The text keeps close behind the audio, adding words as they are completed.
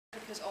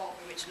replicas of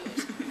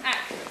originals,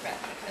 accurate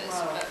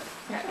replicas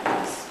of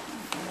replicas.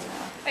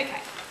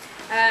 Okay,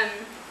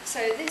 so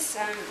this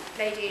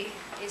lady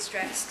is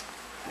dressed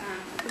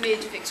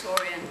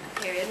mid-Victorian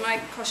period. My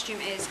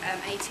costume is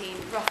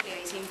roughly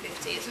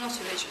 1850. It's not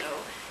original.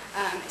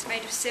 It's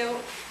made of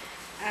silk.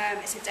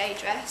 It's a day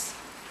dress,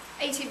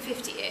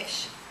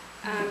 1850-ish.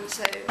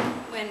 So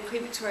when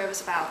Queen Victoria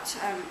was about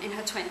in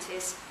her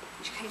 20s,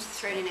 she came to the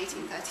throne in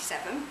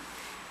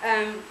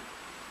 1837.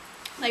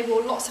 They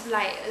wore lots of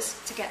layers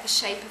to get the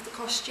shape of the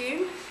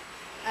costume,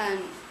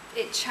 and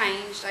it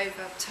changed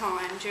over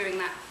time during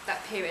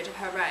that period of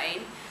her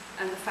reign,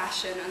 and the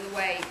fashion and the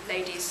way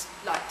ladies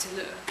liked to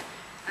look.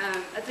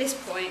 At this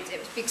point, it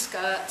was big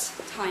skirts,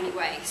 tiny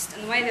waist,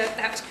 and the way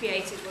that was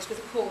created was with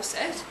a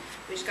corset,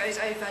 which goes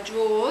over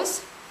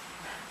drawers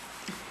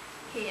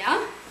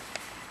here,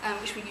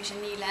 which we use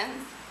in knee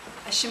length,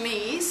 a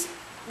chemise,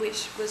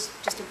 which was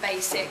just a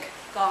basic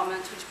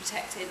garment which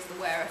protected the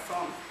wearer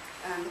from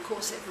the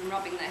corset from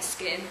rubbing their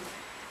skin,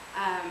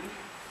 and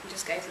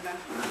just gave them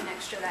an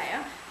extra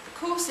layer. The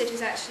corset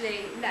is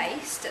actually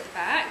laced at the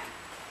back.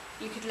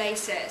 You could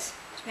lace it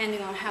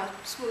depending on how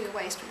small you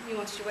wanted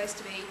your waist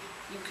to be.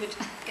 You could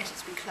get it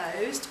to be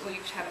closed, or you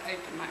could have it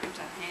open like we've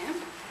done here.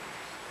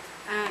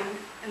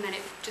 And then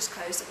it just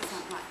closed at the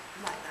front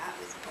like that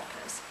with the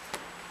poppers.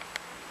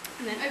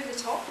 And then over the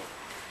top,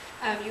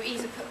 you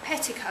either put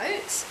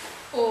petticoats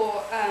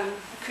or a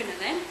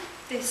crinoline.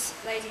 This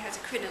lady has a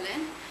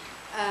crinoline.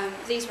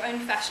 These were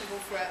only fashionable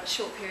for a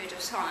short period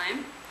of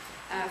time,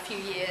 a few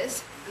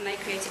years, and they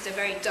created a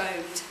very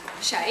domed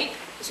shape.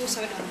 There's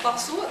also a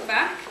bustle at the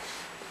back.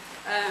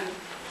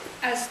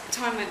 As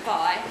time went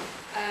by,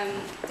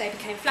 they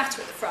became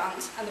flatter at the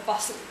front, and the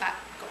bustle at the back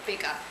got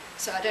bigger.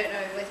 So I don't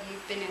know whether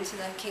you've been into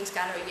the King's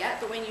Gallery yet,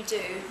 but when you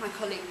do, my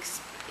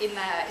colleagues in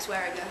there is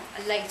wearing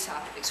a later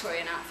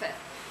Victorian outfit,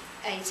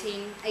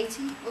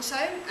 1880 or so,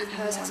 and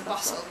hers has a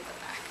bustle at the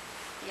back.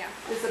 Yeah.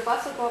 Does the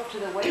bustle go up to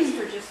the waist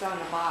or just on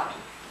the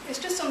bottom? It's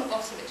just on the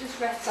bottom. It just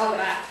rests on the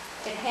back.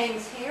 It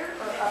hangs here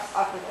or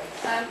up the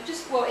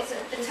waist?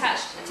 It's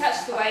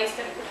attached to the waist,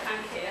 and it would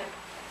hang here.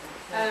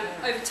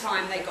 Over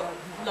time, they got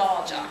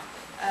larger.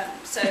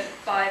 So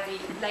by the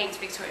late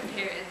Victorian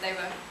period, they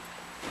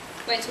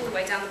went all the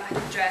way down the back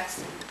of the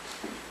dress.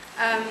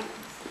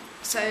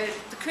 So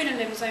the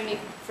crinoline was only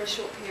for a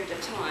short period of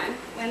time.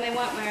 When they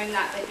weren't wearing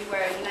that, they'd be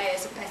wearing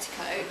layers of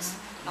petticoats,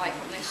 like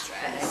on this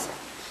dress.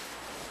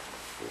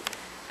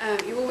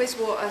 You always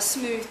wore a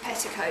smooth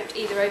petticoat,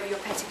 either over your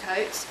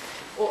petticoats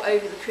or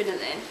over the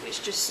crinoline,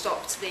 which just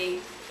stopped the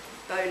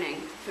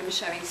boning from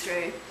showing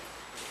through.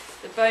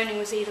 The boning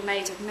was either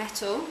made of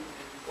metal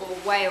or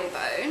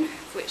whalebone,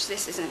 of which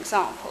this is an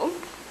example.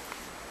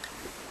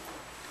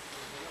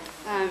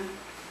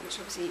 Which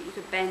obviously you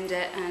could bend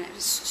it, and it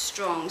was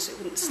strong, so it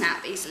wouldn't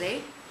snap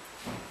easily.